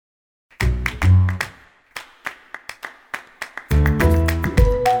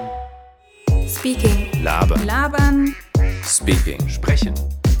Speaking. Labern. Labern. Speaking. Sprechen.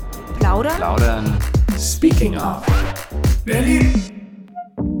 Plaudern. Speaking of. Berlin.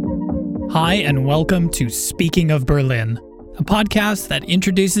 Hi, and welcome to Speaking of Berlin, a podcast that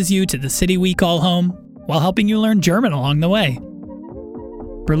introduces you to the city we call home while helping you learn German along the way.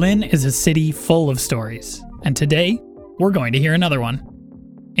 Berlin is a city full of stories, and today we're going to hear another one.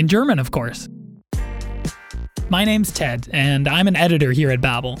 In German, of course. My name's Ted, and I'm an editor here at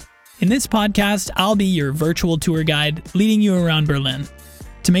Babbel. In this podcast, I'll be your virtual tour guide leading you around Berlin.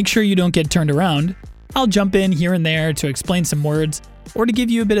 To make sure you don't get turned around, I'll jump in here and there to explain some words or to give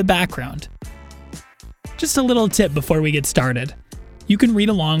you a bit of background. Just a little tip before we get started. You can read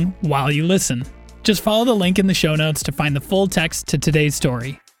along while you listen. Just follow the link in the show notes to find the full text to today's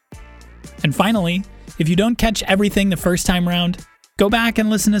story. And finally, if you don't catch everything the first time round, go back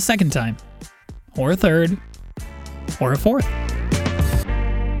and listen a second time. Or a third. Or a fourth.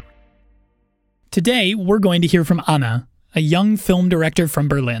 Today, we're going to hear from Anna, a young film director from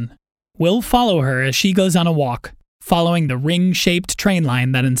Berlin. We'll follow her as she goes on a walk, following the ring-shaped train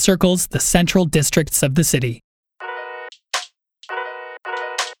line that encircles the central districts of the city.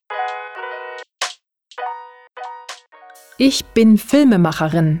 Ich bin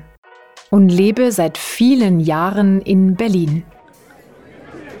Filmemacherin und lebe seit vielen Jahren in Berlin.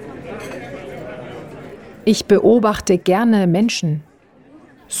 Ich beobachte gerne Menschen.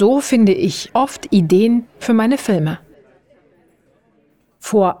 So finde ich oft Ideen für meine Filme.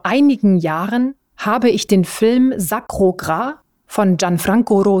 Vor einigen Jahren habe ich den Film Sacro Gra von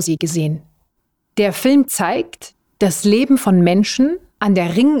Gianfranco Rosi gesehen. Der Film zeigt das Leben von Menschen an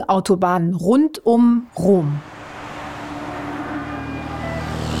der Ringautobahn rund um Rom.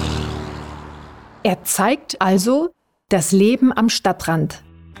 Er zeigt also das Leben am Stadtrand.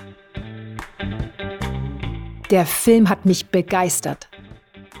 Der Film hat mich begeistert.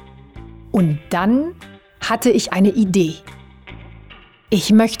 Und dann hatte ich eine Idee.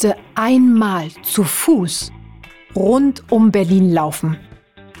 Ich möchte einmal zu Fuß rund um Berlin laufen,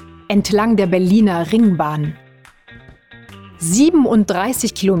 entlang der Berliner Ringbahn.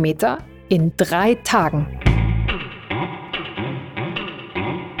 37 Kilometer in 3 Tagen.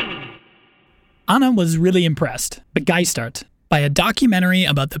 Anna was really impressed, begeistert, by a documentary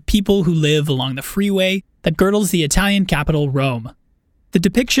about the people who live along the freeway that girdles the Italian capital, Rome. The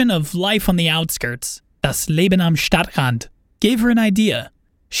depiction of life on the outskirts, das Leben am Stadtrand, gave her an idea.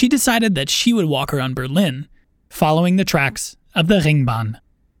 She decided that she would walk around Berlin, following the tracks of the Ringbahn,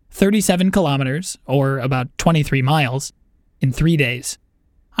 37 kilometers, or about 23 miles, in 3 days.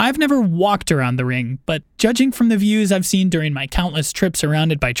 I've never walked around the ring, but judging from the views I've seen during my countless trips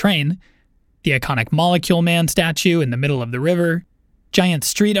around it by train, the iconic Molecule Man statue in the middle of the river, giant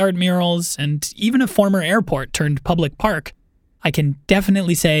street art murals, and even a former airport turned public park, I can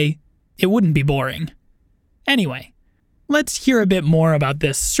definitely say it wouldn't be boring. Anyway, let's hear a bit more about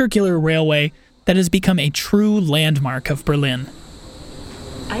this circular railway that has become a true landmark of Berlin.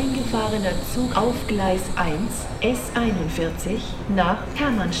 Eingefahrener Zug auf Gleis 1, S1E2 nach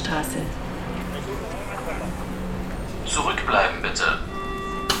Hermannstraße. Zurückbleiben bitte.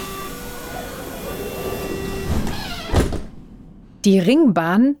 Die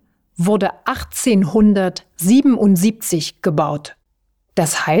Ringbahn wurde 1877 gebaut.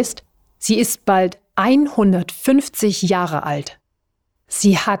 Das heißt, sie ist bald 150 Jahre alt.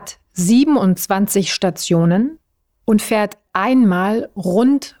 Sie hat 27 Stationen und fährt einmal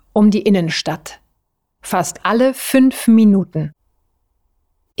rund um die Innenstadt. Fast alle 5 Minuten.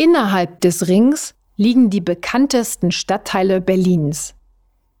 Innerhalb des Rings liegen die bekanntesten Stadtteile Berlins.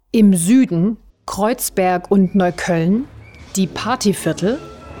 Im Süden Kreuzberg und Neukölln, die Partyviertel.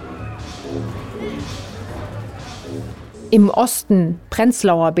 Im Osten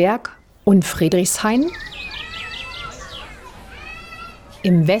Prenzlauer Berg und Friedrichshain.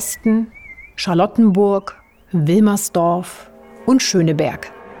 Im Westen Charlottenburg, Wilmersdorf und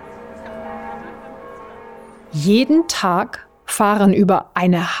Schöneberg. Jeden Tag fahren über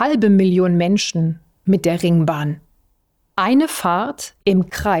 500.000 Menschen mit der Ringbahn. Eine Fahrt im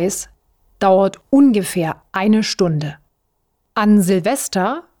Kreis dauert ungefähr 1 Stunde. An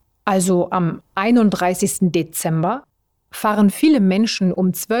Silvester, also am 31. Dezember, fahren viele Menschen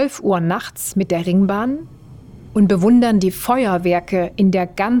um 12 Uhr nachts mit der Ringbahn und bewundern die Feuerwerke in der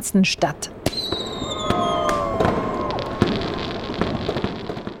ganzen Stadt.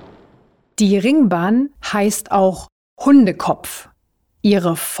 Die Ringbahn heißt auch Hundekopf.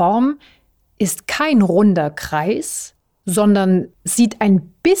 Ihre Form ist kein runder Kreis, sondern sieht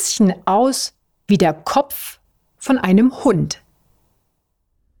ein bisschen aus wie der Kopf von einem Hund.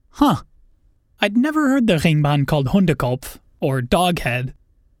 I'd never heard the Ringbahn called Hundekopf, or Doghead,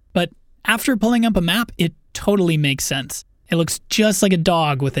 but After pulling up a map, it totally makes sense. It looks just like a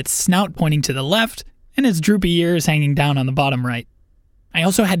dog with its snout pointing to the left and its droopy ears hanging down on the bottom right. I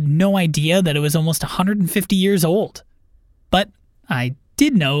also had no idea that it was almost 150 years old. But I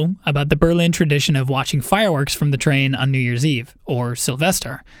did know about the Berlin tradition of watching fireworks from the train on New Year's Eve, or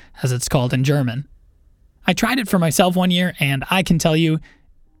Silvester, as it's called in German. I tried it for myself one year, and I can tell you,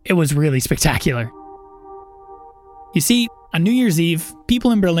 it was really spectacular. You see, on New Year's Eve,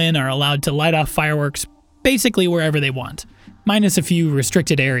 people in Berlin are allowed to light off fireworks basically wherever they want, minus a few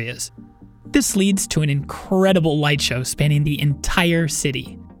restricted areas. This leads to an incredible light show spanning the entire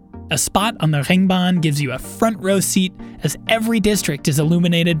city. A spot on the Ringbahn gives you a front row seat as every district is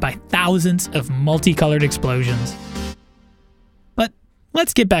illuminated by thousands of multicolored explosions. But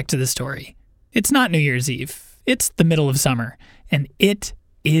let's get back to the story. It's not New Year's Eve. It's the middle of summer, and it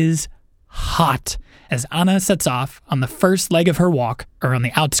is hot as Anna sets off on the first leg of her walk around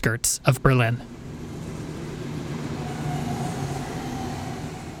the outskirts of Berlin.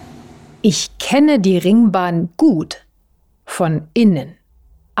 Ich kenne die Ringbahn gut, von innen.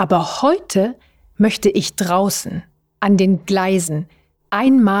 Aber heute möchte ich draußen, an den Gleisen,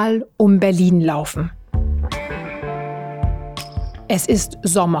 einmal um Berlin laufen. Es ist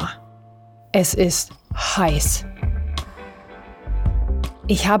Sommer. Es ist heiß.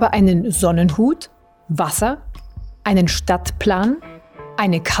 Ich habe einen Sonnenhut, Wasser, einen Stadtplan,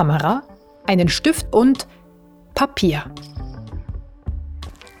 eine Kamera, einen Stift und Papier.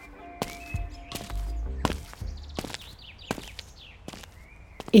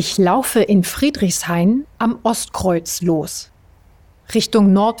 Ich laufe in Friedrichshain am Ostkreuz los,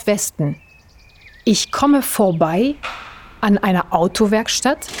 Richtung Nordwesten. Ich komme vorbei an einer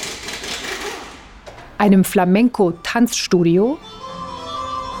Autowerkstatt, einem Flamenco-Tanzstudio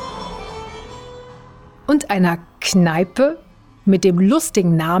und einer Kneipe mit dem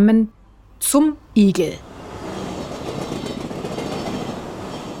lustigen Namen Zum Igel.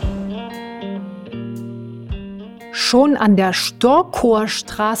 Schon an der Storkower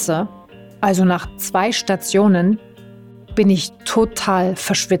Straße, also nach 2 Stationen, bin ich total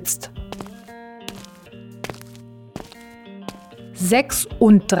verschwitzt.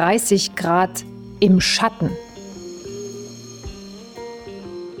 36 Grad im Schatten.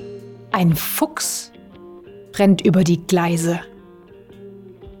 Ein Fuchs rennt über die Gleise.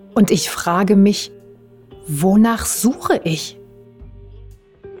 Und ich frage mich, wonach suche ich?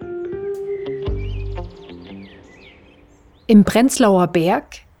 Im Prenzlauer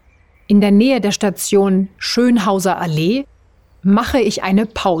Berg, in der Nähe der Station Schönhauser Allee, mache ich eine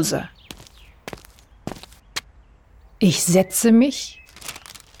Pause. Ich setze mich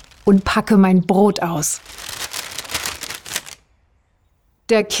und packe mein Brot aus.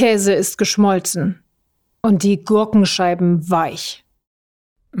 Der Käse ist geschmolzen und die Gurkenscheiben weich.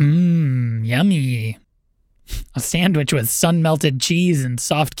 Yummy. A sandwich with sun-melted cheese and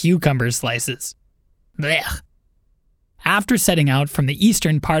soft cucumber slices. Blech. After setting out from the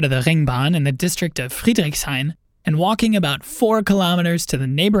eastern part of the Ringbahn in the district of Friedrichshain and walking about 4 kilometers to the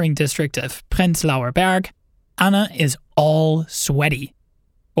neighboring district of Prenzlauer Berg, Anna is all sweaty,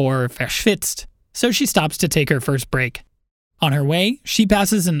 or verschwitzt, so she stops to take her first break. On her way, she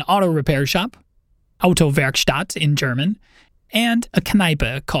passes an auto repair shop, Autowerkstatt in German, and a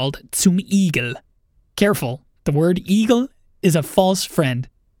Kneipe called Zum Igel. Careful, the word eagle is a false friend,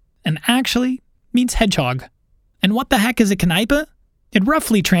 and actually means hedgehog. And what the heck is a Kneipe? It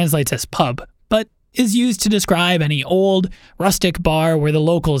roughly translates as pub, but is used to describe any old, rustic bar where the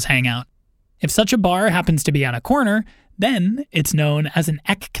locals hang out. If such a bar happens to be on a corner, then it's known as an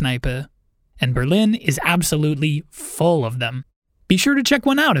Eckkneipe. And Berlin is absolutely full of them. Be sure to check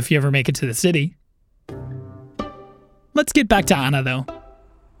one out if you ever make it to the city. Let's get back to Anna though.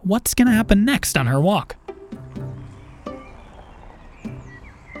 What's gonna happen next on her walk?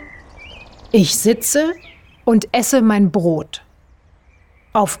 Ich sitze und esse mein Brot.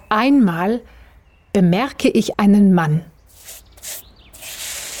 Auf einmal bemerke ich einen Mann.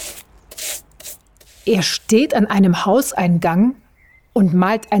 Er steht an einem Hauseingang und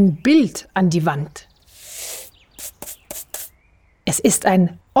malt ein Bild an die Wand. Es ist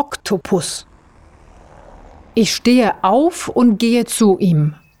ein Oktopus. Ich stehe auf und gehe zu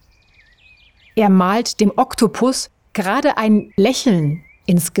ihm. Er malt dem Oktopus gerade ein Lächeln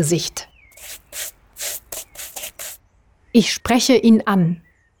ins Gesicht. Ich spreche ihn an.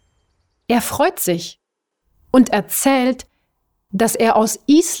 Er freut sich und erzählt, dass er aus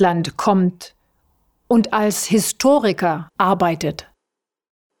Island kommt und als Historiker arbeitet.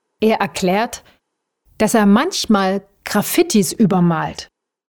 Er erklärt, dass er manchmal Graffitis übermalt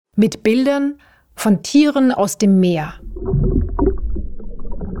mit Bildern von Tieren aus dem Meer.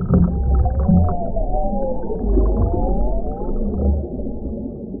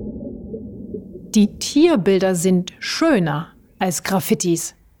 Die Tierbilder sind schöner als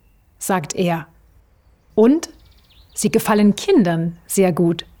Graffitis, sagt er. Und sie gefallen Kindern sehr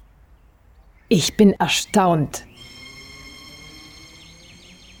gut. Ich bin erstaunt.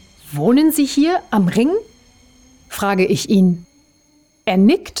 Wohnen Sie hier am Ring? Frage ich ihn. Er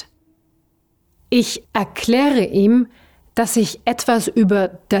nickt. Ich erkläre ihm, dass ich etwas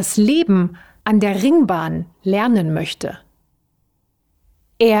über das Leben an der Ringbahn lernen möchte.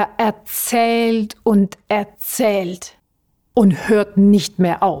 Er erzählt und hört nicht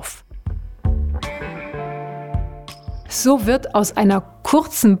mehr auf. So wird aus einer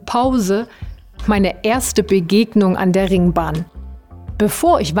kurzen Pause meine erste Begegnung an der Ringbahn.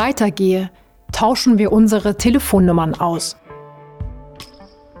 Bevor ich weitergehe, tauschen wir unsere Telefonnummern aus.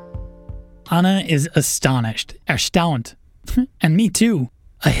 Anna is astonished, erstaunt. And me too.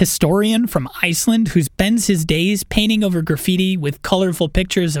 A historian from Iceland who spends his days painting over graffiti with colorful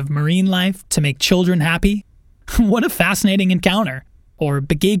pictures of marine life to make children happy? What a fascinating encounter. Or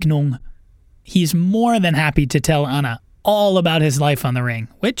Begegnung. He's more than happy to tell Anna all about his life on the ring,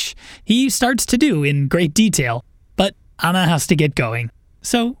 which he starts to do in great detail. But Anna has to get going.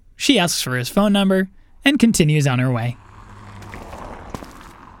 So she asks for his phone number and continues on her way.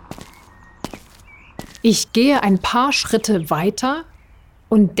 Ich gehe ein paar Schritte weiter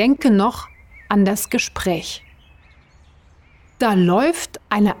und denke noch an das Gespräch. Da läuft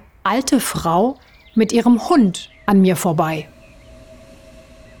eine alte Frau mit ihrem Hund an mir vorbei.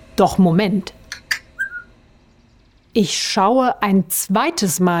 Doch Moment. Ich schaue ein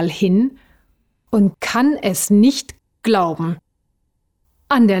zweites Mal hin und kann es nicht glauben.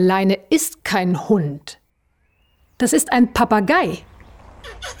 An der Leine ist kein Hund. Das ist ein Papagei.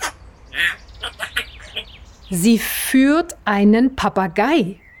 Sie führt einen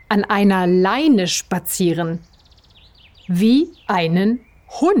Papagei an einer Leine spazieren. Wie einen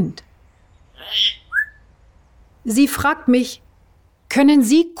Hund. Sie fragt mich, können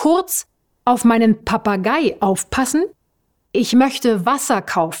Sie kurz auf meinen Papagei aufpassen? Ich möchte Wasser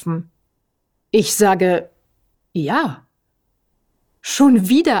kaufen. Ich sage, ja. Schon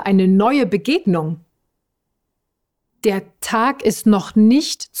wieder eine neue Begegnung. Der Tag ist noch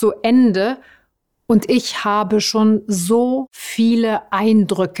nicht zu Ende und ich habe schon so viele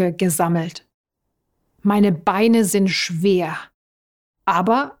Eindrücke gesammelt. Meine Beine sind schwer,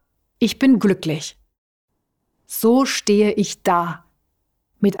 aber ich bin glücklich. So stehe ich da,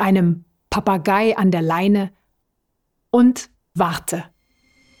 mit einem Papagei an der Leine und warte.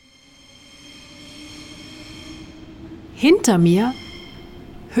 Hinter mir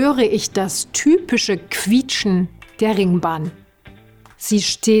höre ich das typische Quietschen der Ringbahn. Sie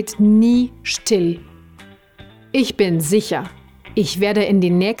steht nie still. Ich bin sicher, ich werde in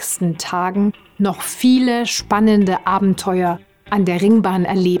den nächsten Tagen noch viele spannende Abenteuer an der Ringbahn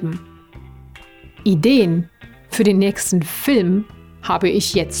erleben. Ideen für den nächsten Film habe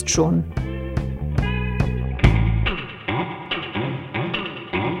ich jetzt schon.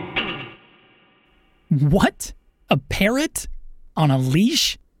 What? A parrot? On a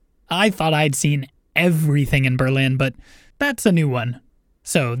leash? I thought I'd seen everything in Berlin, but that's a new one.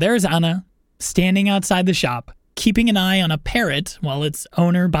 So there's Anna, standing outside the shop, keeping an eye on a parrot while its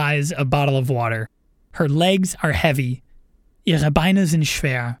owner buys a bottle of water. Her legs are heavy. Ihre Beine sind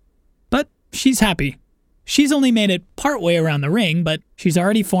schwer. But she's happy. She's only made it partway around the ring, but she's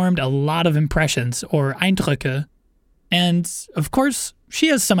already formed a lot of impressions, or Eindrücke. And, of course, she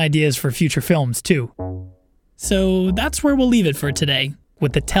has some ideas for future films, too. So that's where we'll leave it for today,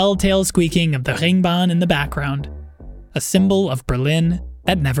 with the telltale squeaking of the Ringbahn in the background, a symbol of Berlin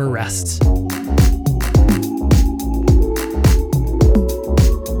that never rests.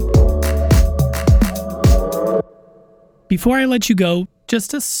 Before I let you go,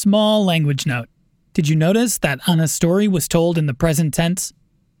 just a small language note. Did you notice that Anna's story was told in the present tense,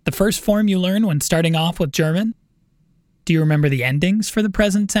 the first form you learn when starting off with German? Do you remember the endings for the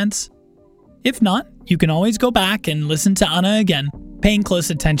present tense? If not, you can always go back and listen to Anna again, paying close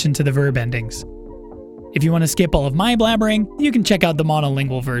attention to the verb endings. If you want to skip all of my blabbering, you can check out the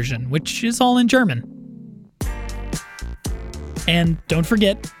monolingual version, which is all in German. And don't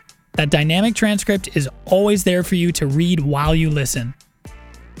forget, that dynamic transcript is always there for you to read while you listen.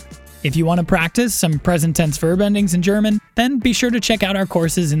 If you want to practice some present tense verb endings in German, then be sure to check out our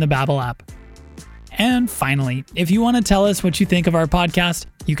courses in the Babbel app. And finally, if you want to tell us what you think of our podcast,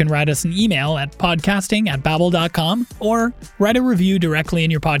 you can write us an email at podcasting@babbel.com or write a review directly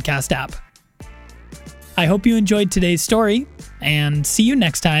in your podcast app. I hope you enjoyed today's story, and see you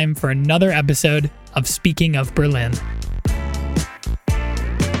next time for another episode of Speaking of Berlin.